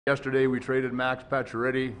Yesterday, we traded Max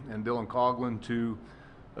Pacioretty and Dylan Coughlin to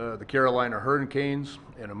the Carolina Hurricanes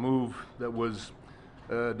in a move that was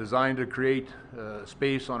designed to create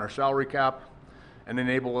space on our salary cap and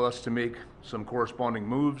enable us to make some corresponding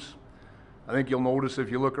moves. I think you'll notice if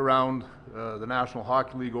you look around the National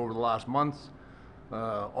Hockey League over the last month,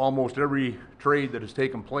 almost every trade that has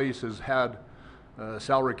taken place has had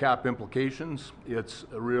salary cap implications. It's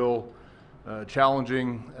a real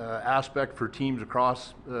challenging aspect for teams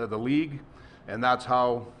across the league, and that's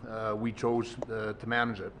how we chose to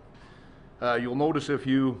manage it. You'll notice if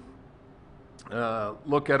you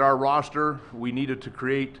look at our roster, we needed to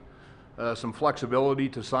create some flexibility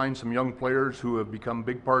to sign some young players who have become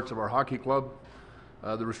big parts of our hockey club.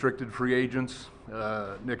 The restricted free agents,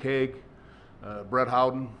 Nick Hague, Brett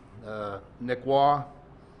Howden, Nick Waugh,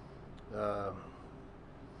 the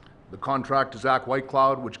contract to Zach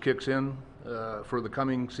Whitecloud, which kicks in for the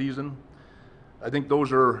coming season. I think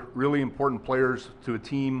those are really important players to a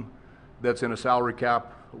team that's in a salary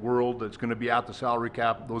cap world, that's going to be at the salary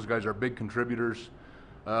cap. Those guys are big contributors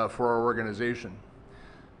for our organization.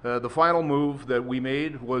 The final move that we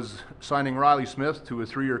made was signing Riley Smith to a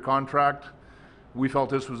 3-year contract. We felt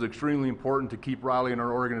this was extremely important to keep Riley in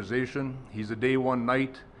our organization. He's a day one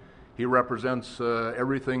Knight. He represents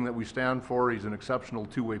everything that we stand for. He's an exceptional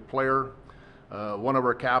two-way player, one of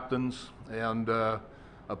our captains, and a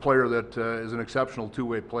player that is an exceptional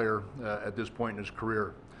two-way player at this point in his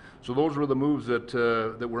career. So those were the moves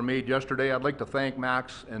that were made yesterday. I'd like to thank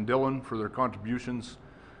Max and Dylan for their contributions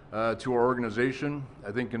to our organization.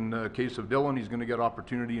 I think in the case of Dylan, he's going to get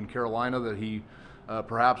opportunity in Carolina that he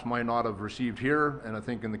perhaps might not have received here. And I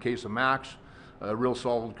think in the case of Max, a real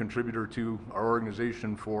solid contributor to our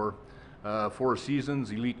organization for 4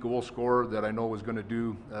 seasons, elite goal scorer that I know is going to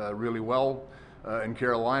do really well in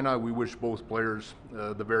Carolina. We wish both players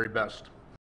the very best.